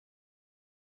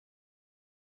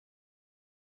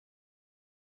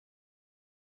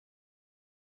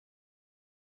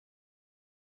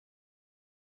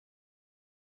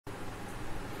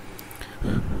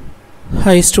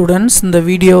Hi students, இந்த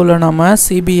வீடியோவில் நாம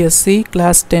CBSE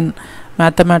class 10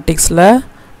 mathematicsல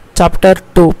chapter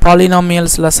 2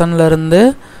 polynomials lessonல இருந்து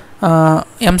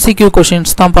MCQ questions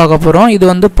தான் பார்க்க போறோம். இது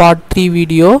வந்து part 3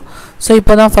 வீடியோ. ஸோ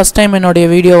இப்போ தான் ஃபஸ்ட் டைம் என்னுடைய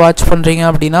வீடியோ வாட்ச் பண்ணுறீங்க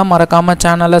அப்படின்னா மறக்காமல்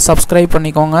சேனலை சப்ஸ்கிரைப்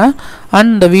பண்ணிக்கோங்க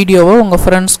அண்ட் இந்த வீடியோவை உங்கள்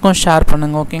ஃப்ரெண்ட்ஸ்க்கும் ஷேர்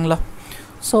பண்ணுங்கள், ஓகேங்களா?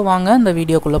 ஸோ வாங்க இந்த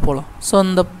வீடியோக்குள்ளே போகலாம். ஸோ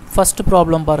இந்த ஃபஸ்ட்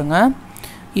ப்ராப்ளம் பாருங்கள்.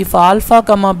 If alpha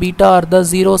comma beta are the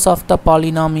zeros of the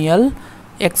polynomial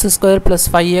x square plus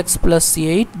 5x plus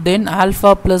 8, then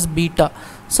alpha plus beta.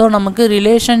 So நமக்கு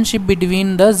relationship between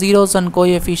the zeros and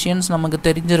coefficients நமக்கு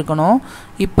தெரிஞ்சிருக்கணும்.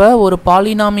 இப்போ ஒரு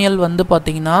polynomial வந்து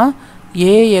பார்த்தீங்கன்னா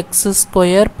ax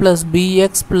square plus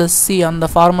bx plus c அந்த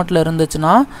ஃபார்மட்டில்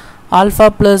இருந்துச்சுன்னா alpha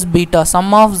plus beta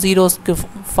sum of zeros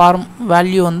form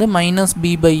value வந்து minus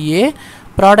b by a,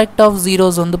 product of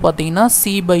zeros வந்து பார்த்தீங்கன்னா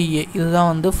c by a.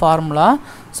 இதுதான் வந்து ஃபார்முலா.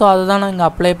 ஸோ அதை தான் நான் இங்கே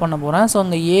அப்ளை பண்ண போகிறேன். ஸோ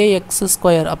அங்கே ax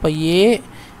square, அப்போ a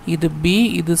இது b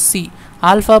இது c,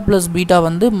 ஆல்ஃபா ப்ளஸ் பீட்டா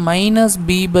வந்து மைனஸ்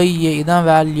b by a இதான்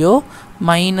வேல்யூ,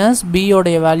 மைனஸ் b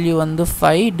உடைய வேல்யூ வந்து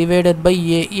 5 டிவைடட் பை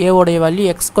a உடைய வேல்யூ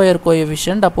x ஸ்கொயர்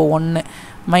கோஎஃபிஷியன்ட், அப்போ 1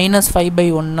 மைனஸ் 5 by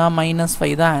 1 மைனஸ்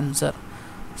 5 தான் ஆன்சர்.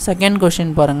 செகண்ட்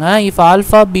கொஷின் பாருங்கள். If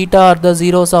alpha beta R the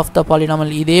zeros of the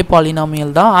polynomial, இதே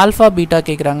polynomial தான் alpha beta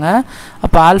கேட்குறாங்க.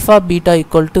 அப்போ alpha beta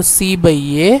equal to c by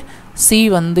a, c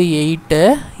வந்து 8,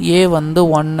 a வந்து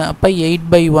 1, அப்போ 8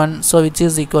 by 1, so which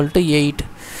is equal to 8.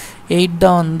 8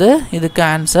 தான் வந்து இதுக்கு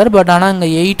ஆன்சர். பட் ஆனால்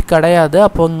இங்கே 8 கிடையாது.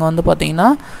 அப்போ இங்கே வந்து பார்த்தீங்கன்னா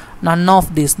நன்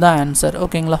ஆஃப் திஸ் தான் ஆன்சர்,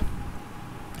 ஓகேங்களா?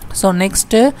 ஸோ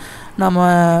நெக்ஸ்ட்டு நம்ம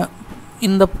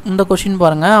இந்த கொஷின்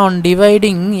பாருங்கள். On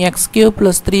dividing X cube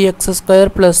plus 3x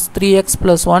square plus 3x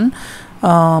plus 1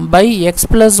 by X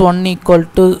plus 1 equal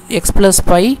to X plus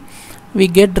pi we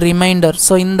get remainder.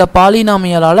 So இந்த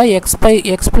பாலினாமியலால்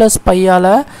எக்ஸ் ப்ளஸ்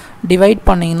பையால் டிவைட்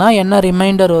பண்ணிங்கன்னா என்ன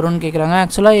reminder வரும்னு கேட்குறாங்க.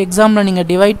 ஆக்சுவலாக எக்ஸாமில் நீங்கள்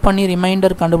டிவைட் பண்ணி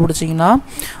ரிமைண்டர் கண்டுபிடிச்சிங்கன்னா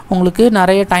உங்களுக்கு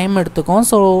நிறைய டைம் எடுத்துக்கும்.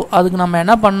 ஸோ அதுக்கு நம்ம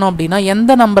என்ன பண்ணோம் அப்படின்னா,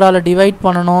 எந்த நம்பரால் டிவைட்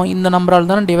பண்ணணும், இந்த நம்பரால்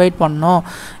தானே டிவைட் பண்ணணும்.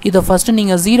 இதை ஃபஸ்ட்டு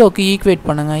நீங்கள் ஜீரோக்கு ஈக்குவேட்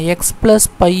பண்ணுங்கள். X plus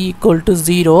pi equal to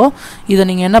 0. இதை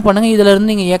நீங்கள் என்ன பண்ணுங்கள்,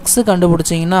 இதிலேருந்து நீங்கள் எக்ஸு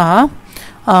கண்டுபிடிச்சிங்கன்னா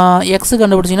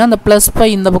அந்த ப்ளஸ் பை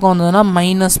இந்த பக்கம் வந்ததுன்னா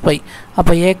மைனஸ் பை,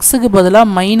 அப்போ எக்ஸுக்கு பதிலாக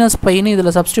மைனஸ் பைன்னு இதில்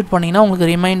சப்ஸ்டியூட் பண்ணிங்கன்னா உங்களுக்கு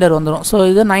ரிமைண்டர் வந்துடும். ஸோ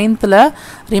இது 9th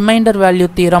ரிமைண்டர் வேல்யூ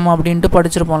தீரம் அப்படின்ட்டு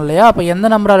படிச்சிருப்போம் இல்லையா? அப்போ எந்த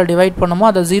நம்பரால் டிவைட் பண்ணுமோ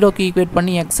அதை ஜீரோக்கு ஈக்குவேட்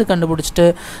பண்ணி எக்ஸு கண்டுபிடிச்சிட்டு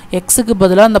எக்ஸுக்கு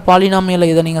பதிலாக இந்த பாலினாமியலை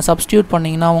இதை நீங்கள் சப்ஸ்டியூட்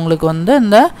பண்ணிங்கன்னா உங்களுக்கு வந்து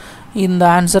இந்த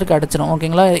ஆன்சர் கிடச்சிரும்,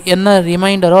 ஓகேங்களா? என்ன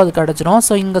ரிமைண்டரோ அது கிடச்சிரும்.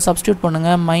 ஸோ இங்கே சப்ஸ்டியூட்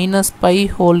பண்ணுங்கள். மைனஸ் பை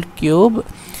ஹோல் க்யூப்,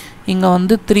 இங்கே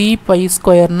வந்து 3 by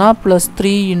ஸ்கொயர்னா plus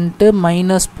 3 into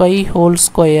minus by whole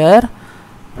square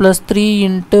plus 3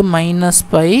 into minus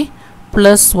pi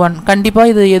plus 1.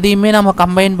 கண்டிப்பாக இது எதையுமே நம்ம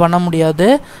கம்பைன் பண்ண முடியாது.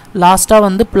 லாஸ்ட்டாக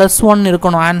வந்து ப்ளஸ் 1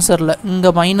 இருக்கணும் ஆன்சரில்.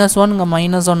 இங்கே -1 இங்கே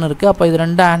 -1 இருக்குது. அப்போ இது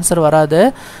ரெண்டு ஆன்சர் வராது.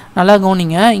 நல்லா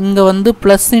கவனிங்க. இங்கே வந்து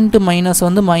ப்ளஸ் இன்ட்டு மைனஸ்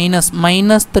வந்து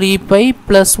மைனஸ் 3 பை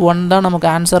ப்ளஸ் 1 தான் நமக்கு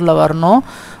ஆன்சரில் வரணும்.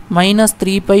 மைனஸ்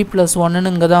 3 பை ப்ளஸ் 1ன்னு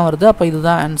இங்கே தான் வருது. அப்போ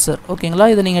இதுதான் ஆன்சர், ஓகேங்களா?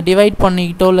 இதை நீங்கள் டிவைட்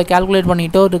பண்ணிக்கிட்டோ இல்லை கேல்குலேட்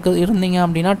பண்ணிக்கிட்டோ இருந்தீங்க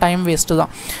அப்படின்னா டைம் வேஸ்ட்டு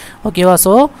தான், ஓகேவா?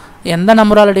 ஸோ எந்த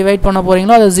நம்பரால் டிவைட் பண்ண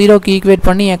போகிறீங்களோ அதை ஜீரோக்கு ஈக்குவேட்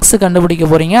பண்ணி எக்ஸு கண்டுபிடிக்க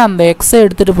போகிறீங்க. அந்த எக்ஸை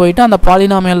எடுத்துகிட்டு போயிட்டு அந்த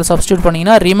பாலினாமியலில் சப்ஸ்டியூட்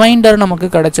பண்ணிங்கன்னா ரிமைண்டர் நமக்கு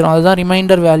கிடச்சிரும். அதுதான்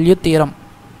ரிமைண்டர் வேல்யூ தியரம்.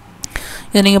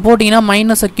 இதை நீங்கள் போட்டிங்கன்னா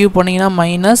மைனஸை க்யூப் பண்ணிங்கன்னா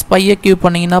மைனஸ், பையை க்யூப்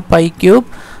பண்ணிங்கன்னா பை க்யூப்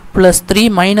ப்ளஸ் 3,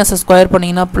 மைனஸை ஸ்கொயர்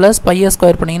பண்ணிங்கன்னா ப்ளஸ், பையை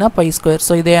ஸ்கொயர் பண்ணிங்கன்னா பை ஸ்கொயர்.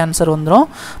 ஸோ இதே ஆன்சர் வந்துடும்.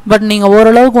 பட் நீங்கள்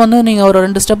ஓரளவுக்கு வந்து நீங்கள் ஒரு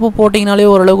 2 ஸ்டெப்பு போட்டிங்கனாலே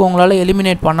ஓரளவுக்கு உங்களால்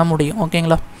எலிமினேட் பண்ண முடியும்,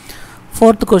 ஓகேங்களா?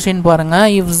 ஃபோர்த் கொஷின் பாருங்கள்.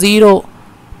 If 0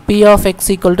 p of x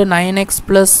equal to 9x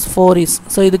plus 4 is,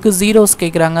 so இதுக்கு ஜீரோஸ்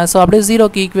கேட்குறாங்க. ஸோ அப்படியே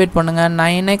ஜீரோக்கு ஈக்குவேட் பண்ணுங்கள்.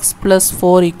 9x plus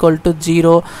 4 equal to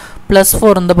 0, plus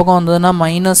 4 இந்த பக்கம் வந்ததுன்னா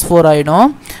 -4 ஆகிடும்.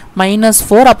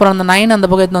 -4 அப்புறம் அந்த 9 அந்த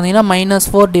பக்கம் எடுத்து வந்தீங்கன்னா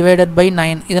 -4 டிவைடட் பை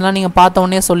 9. இதெல்லாம் நீங்கள் பார்த்த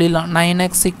உடனே சொல்லிடலாம்.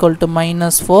 9x equal to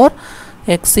 -4,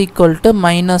 x equal to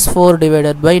 -4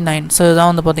 divided by 9. So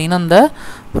இதுதான் வந்து பார்த்தீங்கன்னா இந்த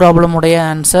ப்ராப்ளமுடைய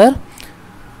ஆன்சர்.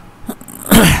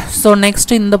 ஸோ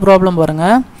நெக்ஸ்ட் இந்த ப்ராப்ளம்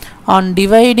பாருங்கள். On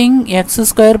dividing x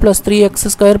square plus 3x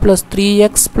square plus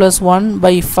 3x plus 1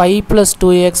 by 5 plus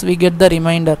 2x we get the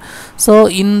remainder. So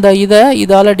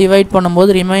இதால் divide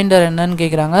பண்ணும்போது reminder என்னன்னு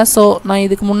கேட்குறாங்க. ஸோ நான்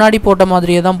இதுக்கு முன்னாடி போட்ட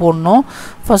மாதிரியே தான் போடணும்.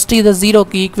 ஃபஸ்ட்டு இதை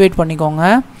ஜீரோக்கு ஈக்குவேட் பண்ணிக்கோங்க.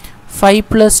 5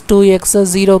 plus 2xை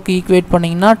ஜீரோக்கு ஈக்குவேட்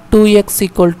பண்ணிங்கன்னா 2x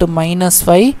equal to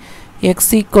 -5,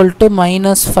 x equal to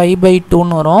 -5 by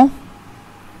 2ன்னு வரும்.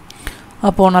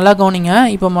 அப்போது நல்லா கவனிங்க.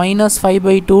 இப்போ -5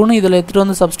 by 2ன்னு இதில் எடுத்துகிட்டு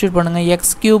வந்து சப்ஸ்டியூட் பண்ணுங்கள்.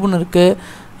 எக்ஸ் க்யூப்னு இருக்குது.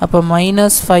 அப்போ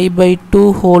 -5 by 2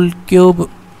 whole cube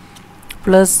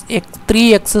plus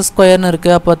 3x ஸ்கொயர்னு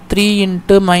இருக்குது. அப்போ 3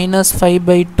 இன்ட்டு -5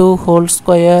 by 2 ஹோல்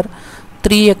ஸ்கொயர்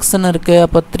 3xன்னு இருக்குது.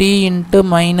 அப்போ 3 இன்ட்டு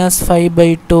 -5 by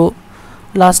 2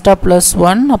 லாஸ்ட்டாக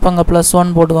 +1 அப்போ அங்கே +1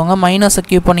 போட்டுக்கோங்க. மைனஸை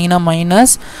க்யூப் பண்ணிங்கன்னா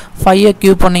மைனஸ், 5ஐ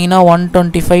க்யூப் பண்ணிங்கன்னா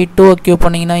 125, 2ஐ க்யூப்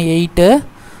பண்ணிங்கன்னா 8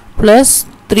 ப்ளஸ்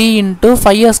 3 இன்ட்டு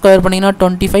 5ஐ ஸ்கொயர் பண்ணிங்கன்னா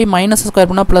 25, மைனஸ் ஸ்கொயர்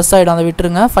பண்ணால் ப்ளஸ் ஆகிடும், அதை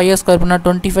விட்டுருங்க. 5ஐ ஸ்கொயர் பண்ணால்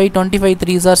 25, 25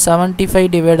 3s are 75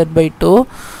 டிவைடட் பை 2.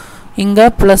 இங்கே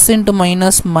plus into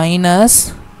minus minus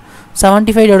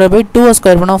 75 divided by 2ஐ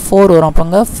ஸ்கொயர் பண்ணால் 4 வரும், அப்போ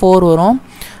அங்கே 4 வரும்.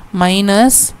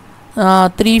 Minus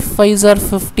 3 5s are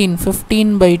 15, 15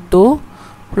 by 2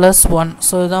 plus 1.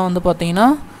 So இதான் வந்து பார்த்தீங்கன்னா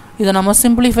இதை நம்ம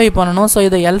சிம்பிளிஃபை பண்ணணும். ஸோ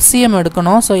இதை எல்சிஎம்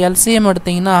எடுக்கணும். ஸோ எல்சிஎம்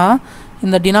எடுத்திங்கன்னா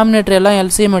இந்த டினாமினேட்டர் எல்லாம்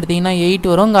எல்சிஎம் எடுத்திங்கன்னா 8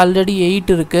 வரும். இங்கே ஆல்ரெடி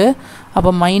 8 இருக்குது,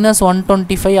 அப்போ மைனஸ்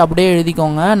 125 அப்படியே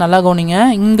எழுதிக்கோங்க. நல்லா கவனிங்க,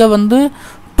 இங்கே வந்து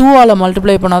 2ஆல்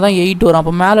மல்டிப்ளை பண்ணால் தான் 8 வரும்,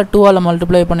 அப்போ மேலே 2ஆல்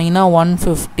மல்டிப்ளை பண்ணிங்கன்னா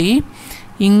 150,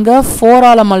 இங்கே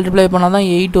 4ஆல் மல்டிப்ளை பண்ணால் தான்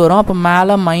 8 வரும், அப்போ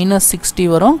மேலே மைனஸ் 60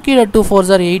 வரும், கீழே 2 4s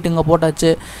are 8 இங்கே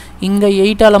போட்டாச்சு. இங்கே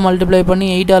 8ஆல் மல்டிப்ளை பண்ணி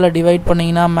 8ஆல் டிவைட்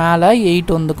பண்ணிங்கன்னா மேலே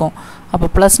 8 வந்துக்கும். அப்போ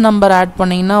ப்ளஸ் நம்பர் ஆட்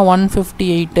பண்ணிங்கன்னா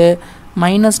 158,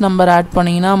 மைனஸ் நம்பர் ஆட்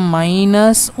பண்ணிங்கன்னா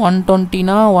மைனஸ்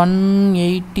 120னா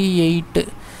 188,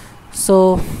 ஸோ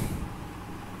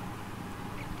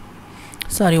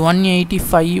சாரி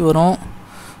 185 வரும்.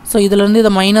 ஸோ இதிலேருந்து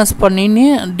இதை மைனஸ் பண்ணின்னு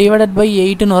டிவைடட் பை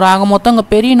 8ன்னு வரும். ஆக மொத்தம் அங்கே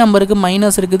பெரிய நம்பருக்கு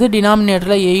மைனஸ் இருக்குது,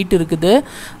 டினாமினேட்டரில் 8 இருக்குது.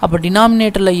 அப்போ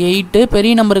டினாமினேட்டரில் 8,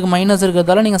 பெரிய நம்பருக்கு மைனஸ்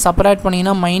இருக்கிறதால நீங்கள் செப்பரேட்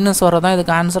பண்ணிங்கன்னா மைனஸ் வரதான்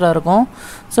இதுக்கு ஆன்சராக இருக்கும்.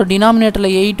 ஸோ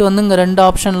டினாமினேட்டரில் 8 வந்து இங்கே 2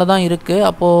 ஆப்ஷனில் தான் இருக்குது.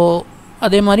 அப்போது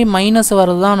அதே மாதிரி மைனஸ்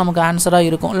வரது தான் நமக்கு ஆன்சராக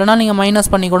இருக்கும். இல்லைனா நீங்கள்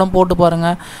மைனஸ் பண்ணி கூட போட்டு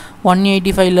பாருங்கள்.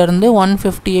 185லேருந்து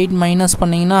 158 மைனஸ்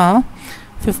பண்ணிங்கன்னா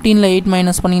 15ல் 8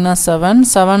 மைனஸ் பண்ணிங்கன்னா 7,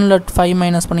 7ல் 5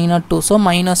 மைனஸ் பண்ணிங்கன்னா 2, ஸோ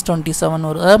மைனஸ் 27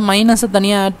 வரும். அதாவது மைனஸை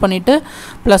தனியாக ஆட் பண்ணிவிட்டு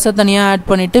ப்ளஸை தனியாக ஆட்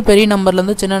பண்ணிவிட்டு பெரிய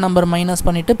நம்பர்லேருந்து சின்ன நம்பர் மைனஸ்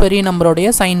பண்ணிவிட்டு பெரிய நம்பருடைய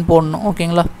சைன் போடணும்.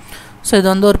 ஓகேங்களா? ஸோ இது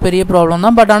வந்து ஒரு பெரிய ப்ராப்ளம்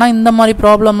தான். பட் ஆனால் இந்த மாதிரி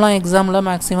ப்ராப்ளம்லாம் எக்ஸாமில்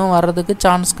மேக்ஸிமம் வர்றதுக்கு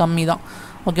சான்ஸ் கம்மி தான்.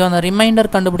 ஓகே, அந்த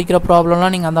ரிமைண்டர் கண்டுபிடிக்கிற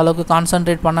ப்ராப்ளம்லாம் நீங்கள் அந்த அளவுக்கு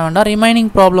கான்சன்ட்ரேட் பண்ண வேண்டாம்.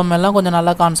 ரிமைனிங் ப்ராப்ளம் எல்லாம் கொஞ்சம்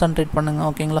நல்லா கான்சன்ட்ரேட் பண்ணுங்கள்.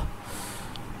 ஓகேங்களா?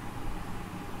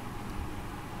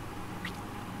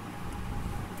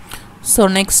 ஸோ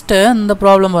நெக்ஸ்ட்டு இந்த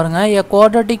ப்ராப்ளம் பாருங்கள். எ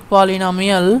குவாட்ரட்டிக்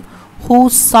பாலினாமியல்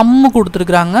whose sum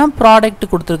கொடுத்துருக்குறாங்க, ப்ராடக்ட்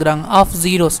கொடுத்துருக்குறாங்க of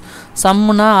zeros.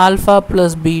 சம்முனா alpha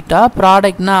plus beta,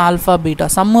 ப்ராடக்ட்னா alpha beta.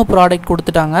 Jammu product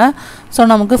கொடுத்துட்டாங்க. ஸோ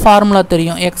நமக்கு ஃபார்முலா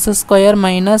தெரியும், X square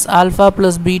minus alpha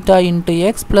plus beta into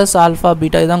X plus alpha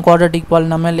beta. இதுதான் quadratic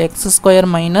polynomial. X square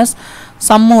minus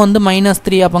சம்மு வந்து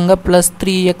 -3, அப்போங்க plus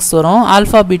 3x வரும்.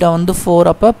 Alpha beta வந்து 4,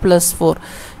 அப்போ plus 4.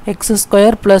 X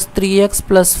square plus 3x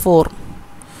plus 4,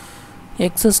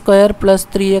 X square plus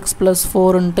 3x plus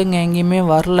 4ன்ட்டு இங்கே எங்கேயுமே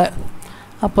வரல.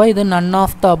 அப்போ இது நன்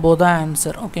ஆஃப் த அபோவ் தான்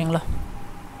ஆன்சர். ஓகேங்களா?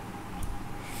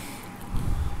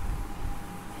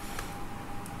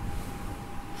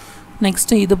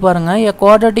 நெக்ஸ்ட்டு இது பாருங்கள். எ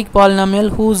quadratic polynomial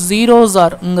whose zeros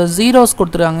are, இங்கே ஜீரோஸ்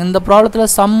கொடுத்துருக்காங்க. இந்த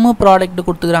ப்ராப்ளத்தில் சம்மு ப்ராடக்ட்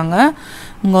கொடுத்துருக்காங்க,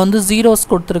 இங்கே வந்து ஜீரோஸ்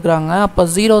கொடுத்துருக்குறாங்க. அப்போ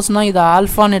ஜீரோஸ்னால் இதை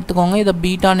ஆல்ஃபான்னு எடுத்துக்கோங்க, இதை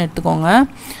பீட்டான்னு எடுத்துக்கோங்க.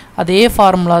 அதே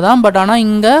ஃபார்முலா தான், பட் ஆனால்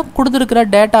இங்கே கொடுத்துருக்கிற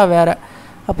டேட்டா வேறு.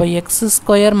 அப்போ X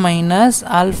square minus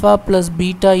alpha plus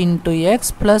beta into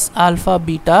X plus alpha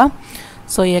beta.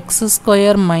 So X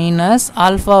square minus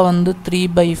alpha வந்து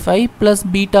 3/5 ப்ளஸ்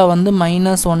பீட்டா வந்து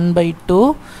 -1/2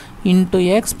 into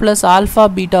X plus alpha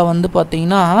beta வந்து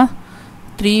பார்த்தீங்கன்னா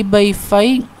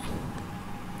 3/5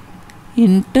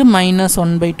 இன்ட்டு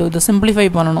 -1/2. இதை சிம்பிளிஃபை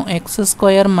பண்ணணும். X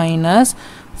square minus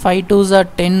 5 2s are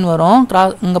 10 வரும்.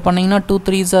 இங்கே பண்ணிங்கன்னா 2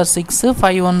 3s are 6,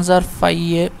 5 1s are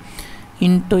 5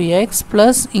 into X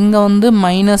plus இங்கே வந்து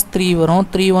 -3 வரும்.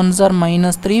 3 1s are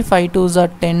 -3, 5 2s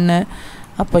are 10.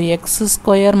 அப்போ எக்ஸ்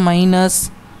ஸ்கொயர் மைனஸ்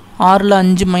 6ல்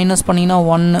 5 மைனஸ் பண்ணிங்கன்னா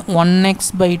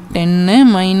 1x/10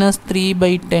 மைனஸ்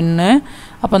 3/10.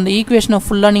 அப்போ அந்த ஈக்குவேஷனை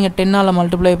ஃபுல்லாக நீங்கள் 10ஆல்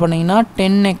மல்டிப்ளை பண்ணிங்கன்னா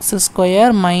 10x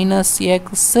square minus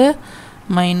X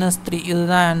minus 3.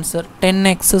 இதுதான் answer.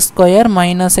 10x square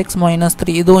minus X minus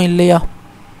 3. இதுவும் இல்லையா?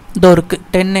 இதோ இருக்குது,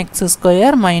 10x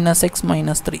square minus X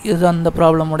minus 3. இது அந்த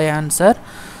ப்ராப்ளமுடைய answer.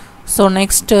 So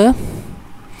next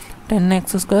 10x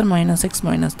square minus X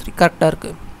minus 3 கரெக்டாக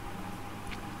இருக்குது.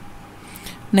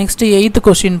 நெக்ஸ்ட்டு 8th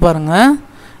கொஷின் பாருங்கள்.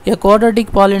 எ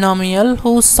quadratic polynomial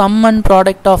whose sum and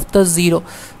product of the 0.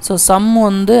 So some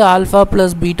வந்து ஆல்ஃபா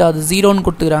ப்ளஸ் பீட்டா, அது 0ன்னு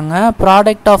கொடுத்துக்கிறாங்க.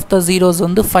 ப்ராடக்ட் ஆஃப் த ஜீரோஸ்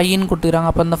வந்து 5ன்னு கொடுத்துக்கிறாங்க.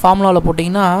 அப்போ அந்த ஃபார்முலாவில்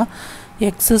போட்டிங்கன்னா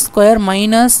X square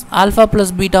minus alpha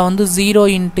plus beta வந்து 0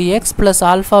 into X plus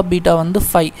alpha beta வந்து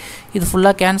 5. இது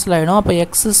ஃபுல்லாக கேன்சல் ஆகிடும். அப்போ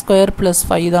எக்ஸ் ஸ்கொயர் ப்ளஸ்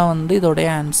 5 தான் வந்து இதோடைய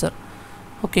ஆன்சர்.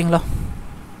 ஓகேங்களா?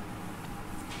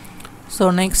 ஸோ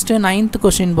நெக்ஸ்ட்டு 9th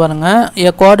கொஷின் பாருங்கள்.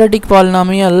 எ quadratic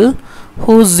polynomial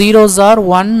whose zeros are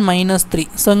 1 minus 3.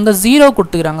 So இங்கே 0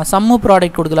 கொடுத்துக்கிறாங்க, சம்மு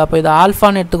ப்ராடக்ட் கொடுக்கல. அப்போ இதை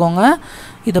ஆல்ஃபான்னு எடுத்துக்கோங்க,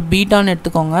 இதை பீட்டான்னு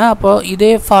எடுத்துக்கோங்க. அப்போ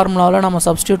இதே ஃபார்முலாவில் நம்ம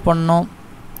சப்ஸ்டியூட் பண்ணணும்.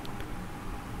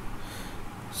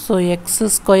 So X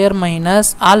square minus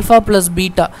alpha plus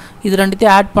beta இது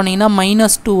ரெண்டுத்தையும் ஆட் பண்ணிங்கன்னா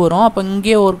 -2 வரும். அப்போ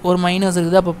இங்கே ஒரு மைனஸ்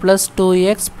இருக்குது. அப்போ plus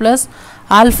 2x plus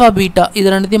alpha beta இது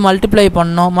ரெண்டுத்தையும் மல்டிப்ளை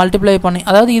பண்ணி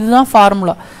அதாவது இதுதான்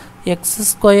formula X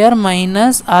square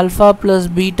minus alpha plus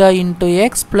beta into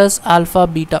X plus alpha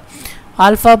beta.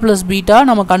 Alpha plus beta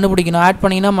நம்ம கண்டுபிடிக்கணும். ஆட்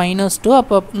பண்ணிங்கன்னா -2.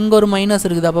 அப்போ இங்கே ஒரு மைனஸ்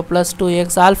இருக்குது. அப்போ ப்ளஸ்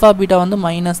 2x ஆல்ஃபா பீட்டா வந்து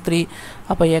 -3.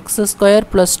 அப்போ எக்ஸ் ஸ்கொயர்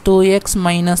ப்ளஸ் 2x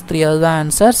 -3 அதுதான்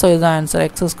ஆன்சர். ஸோ இதுதான் answer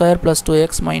X square plus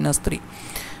 2x -3.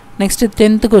 Next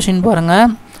 10th question பாருங்கள்.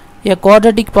 a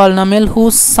quadratic polynomial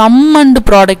whose sum and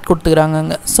product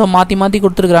கொடுத்துக்கிறாங்க. ஸோ மாற்றி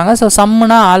கொடுத்துருக்குறாங்க. So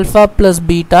சம்னா alpha plus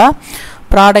beta,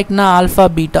 ப்ராடக்ட்னா alpha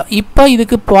beta. இப்போ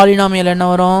இதுக்கு பாலினாமியல் என்ன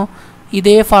வரும்?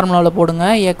 இதே ஃபார்முலாவில் போடுங்க.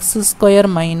 X square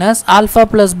minus alpha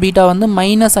plus beta வந்து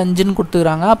 -5ன்னு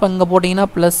கொடுத்துக்கிறாங்க. அப்போ இங்கே போட்டிங்கன்னா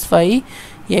 +5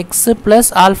 எக்ஸ்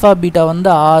ப்ளஸ் ஆல்ஃபா பீட்டா வந்து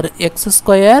 6 X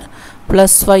square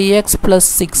plus 5x plus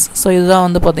 6. So இதுதான்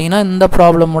வந்து பார்த்தீங்கன்னா இந்த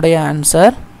ப்ராப்ளமுடைய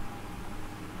ஆன்சர்.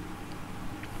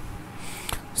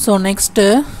 ஸோ நெக்ஸ்ட்டு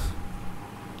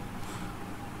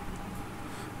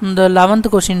இந்த 11th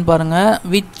கொஷின் பாருங்கள்.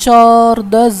 Which are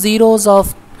the zeros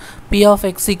of p of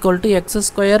x equal to x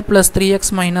square plus 3x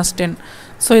minus 10.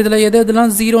 So இதில்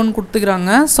எதெல்லாம் ஜீரோன்னு கொடுத்துக்கிறாங்க.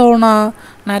 ஸோ நான்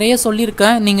நிறைய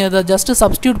சொல்லியிருக்கேன். நீங்கள் இதை ஜஸ்ட்டு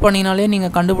சப்ஸ்டியூட் பண்ணினாலே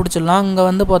நீங்கள் கண்டுபிடிச்சிடலாம். இங்கே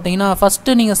வந்து பார்த்தீங்கன்னா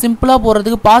ஃபஸ்ட்டு நீங்கள் சிம்பிளாக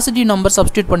போகிறதுக்கு பாசிட்டிவ் நம்பர்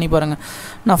சப்ஸ்டியூட் பண்ணி பாருங்கள்.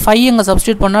 நான் 5 இங்கே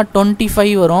சப்ஸ்டியூட் பண்ணால்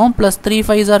 25 வரும். Plus 3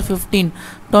 5s are 15.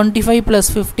 25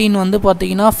 + 15 வந்து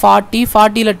பார்த்தீங்கன்னா 40.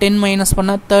 40ல் 10 மைனஸ்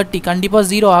பண்ணால் 30. கண்டிப்பாக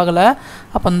 0 ஆகலை.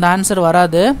 அப்போ இந்த ஆன்சர்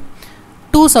வராது.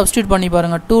 2 சப்ஸ்டியூட் பண்ணி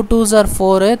பாருங்கள். 2 2s are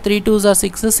 4, 3 2s are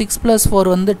 6, 6 + 4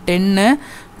 வந்து 10,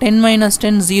 10 -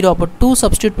 10 0. அப்போ 2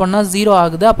 சப்ஸ்டியூட் பண்ணால் 0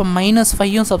 ஆகுது. அப்போ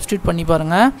 -5யும் சப்ஸ்டியூட் பண்ணி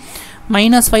பாருங்கள்.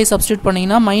 -5 சப்ஸ்டியூட்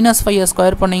பண்ணிங்கன்னா -5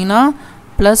 ஸ்கொயர் பண்ணிங்கன்னா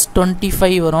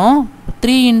 +25 வரும்.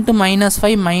 3 ×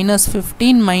 -5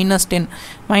 -15 -10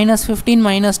 -15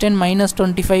 -10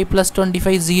 -25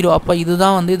 +25 0. அப்போ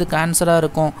இதுதான் வந்து இதுக்கு ஆன்சராக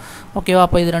இருக்கும். ஓகேவா?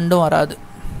 அப்போ இது ரெண்டும் வராது.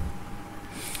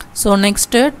 ஸோ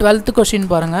நெக்ஸ்ட்டு 12th கொஷின்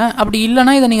பாருங்கள். அப்படி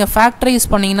இல்லைனா இதை நீங்கள் ஃபேக்டரைஸ்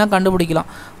பண்ணிங்கன்னா கண்டுபிடிக்கலாம்.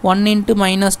 1 ×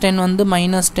 -10 வந்து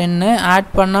 -10, ஆட்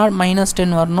பண்ணால்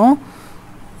 -10 வரணும்.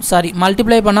 சாரி,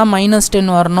 மல்டிப்ளை பண்ணால் -10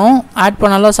 வரணும். ஆட்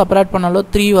பண்ணாலோ செப்பரேட் பண்ணாலோ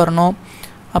 3 வரணும்.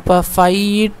 அப்போ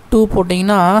 5 2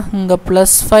 போட்டிங்கன்னா இங்கே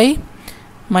 +5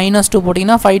 -2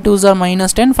 போட்டிங்கன்னா 5 2s are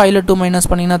 -10, 5ல் 2 மைனஸ்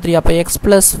பண்ணிங்கன்னா 3. அப்போ x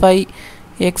 + 5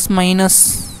 x -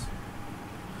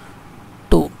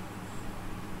 2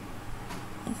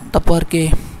 தப்பாக இருக்கே.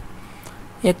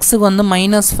 எக்ஸுக்கு வந்து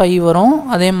 -5 வரும்.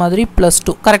 அதே மாதிரி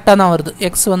 +2 கரெக்டாக தான் வருது.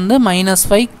 எக்ஸ் வந்து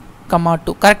 -5,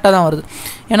 2 கரெக்டாக தான் வருது.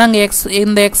 ஏன்னா அங்கே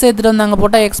இந்த எக்ஸ் எடுத்துகிட்டு வந்து அங்கே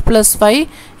போட்டால் x + 5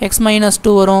 x -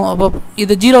 2 வரும். அப்போ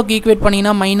இது 0க்கு ஈக்குவேட்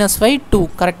பண்ணிங்கன்னா -5 2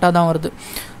 கரெக்டாக தான் வருது.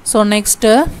 ஸோ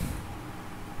நெக்ஸ்ட்டு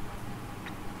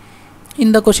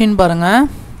இந்த கொஷின் பாருங்கள்.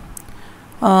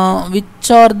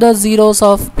 Which are the zeros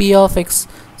of p of x.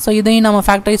 So இதையும் நம்ம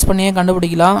ஃபேக்டரைஸ் பண்ணியே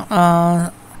கண்டுபிடிக்கலாம்.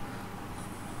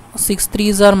 6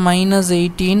 3s are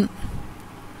 -18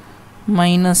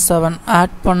 -7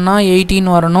 ஆட் பண்ணால் 18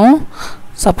 வரணும்.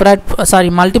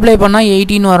 மல்டிப்ளை பண்ணால்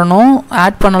 18 வரணும்.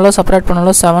 ஆட் பண்ணாலோ செப்பரேட்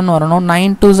பண்ணாலோ 7 வரணும்.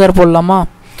 9 2s are போடலாமா?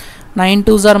 9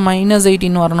 2s are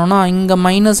 -18 வரணும்னா இங்கே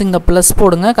மைனஸ் இங்கே ப்ளஸ்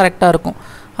போடுங்க, கரெக்டாக இருக்கும்.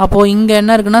 அப்போது இங்கே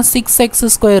என்ன இருக்குன்னா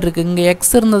 6x² இருக்குது. இங்கே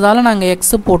எக்ஸ் இருந்ததால் நான் இங்கே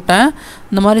எக்ஸு போட்டேன்.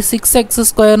 இந்த மாதிரி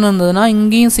 6x² இருந்ததுன்னா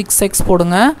இங்கேயும் 6x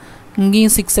போடுங்க,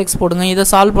 இங்கேயும் 6x போடுங்க. இதை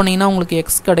சால்வ் பண்ணிங்கன்னா உங்களுக்கு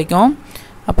எக்ஸ் கிடைக்கும்.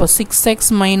 அப்போ 6x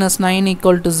 - 9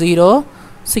 = 0,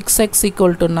 6x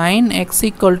 = 9, x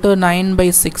 =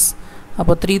 9/6.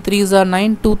 அப்போ 3 3s are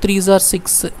 9, 2 3s are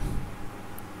 6,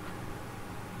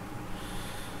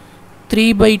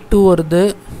 3/2 வருது.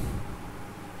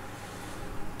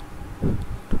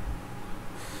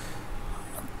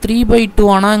 3/2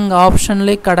 ஆனால் இங்கே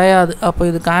ஆப்ஷன்லேயே கிடையாது. அப்போ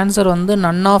இதுக்கு ஆன்சர் வந்து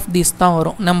நன் ஆஃப் தீஸ் தான்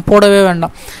வரும். நம்ம போடவே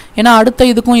வேண்டாம். ஏன்னா அடுத்த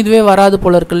இதுக்கும் இதுவே வராது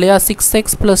போல இருக்கு இல்லையா? 6x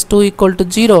 + 2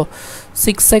 = 0,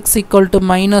 6x =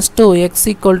 -2, x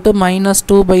 =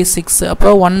 -2/6.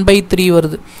 அப்போ 1/3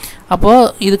 வருது. அப்போது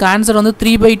இதுக்கு ஆன்சர் வந்து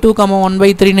 3/2,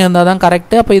 1/3ன்னு இருந்தால் தான்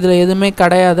கரெக்டு. அப்போ இதில் எதுவுமே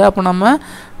கிடையாது. அப்போ நம்ம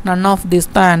நன் ஆஃப்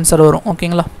திஸ் தான் ஆன்சர் வரும்.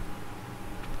 ஓகேங்களா?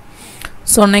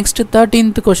 ஸோ நெக்ஸ்ட்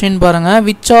 13th கொஷின் பாருங்கள்.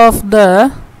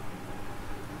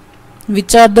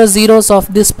 which are the zeros of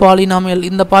this polynomial.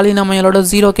 இந்த பாலினாமியலோட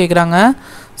 0 கேட்குறாங்க.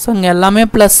 ஸோ இங்கே எல்லாமே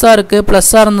ப்ளஸ்ஸாக இருக்குது.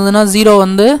 ப்ளஸ்ஸாக இருந்ததுன்னா 0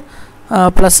 வந்து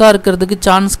ப்ளஸ்ஸாக இருக்கிறதுக்கு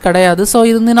சான்ஸ் கிடையாது. ஸோ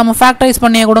இது வந்து நம்ம ஃபேக்டரைஸ்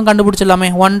பண்ணியே கூட கண்டுபிடிச்சிடலாமே.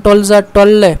 1 12s are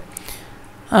 12,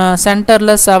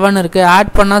 சென்டரில் 7 இருக்குது.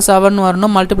 ஆட் பண்ணால் 7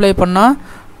 வரணும், மல்டிப்ளை பண்ணால்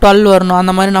 12 வரணும்.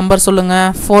 அந்த மாதிரி நம்பர்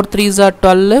சொல்லுங்கள். 4 3s are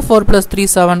 12, 4 + 3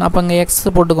 7. அப்போ இங்கே எக்ஸ்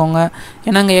போட்டுக்கோங்க,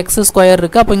 ஏன்னா இங்கே எக்ஸ் ஸ்கொயர்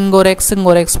இருக்குது. அப்போ இங்கே ஒரு எக்ஸ், இங்கே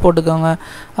ஒரு எக்ஸ் போட்டுக்கோங்க.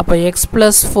 அப்போ எக்ஸ்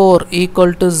 + 4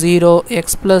 = 0,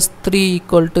 எக்ஸ் + 3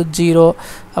 = 0.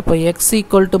 அப்போ எக்ஸ்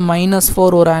 =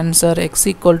 -4 ஒரு ஆன்சர், எக்ஸ்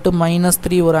 =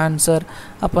 -3 ஒரு ஆன்சர்.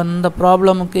 அப்போ இந்த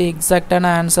ப்ராப்ளமுக்கு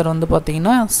எக்ஸாக்டான ஆன்சர் வந்து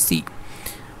பார்த்தீங்கன்னா சி.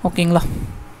 ஓகேங்களா?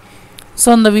 ஸோ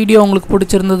இந்த வீடியோ உங்களுக்கு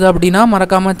பிடிச்சிருந்தது அப்படின்னா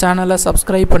மறக்காமல் சேனலை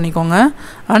சப்ஸ்கிரைப் பண்ணிக்கோங்க.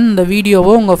 அண்ட் இந்த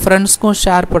வீடியோவை உங்கள் ஃப்ரெண்ட்ஸ்க்கும்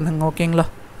ஷேர் பண்ணுங்கள். ஓகேங்களா?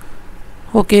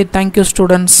 Okay, thank you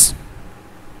students.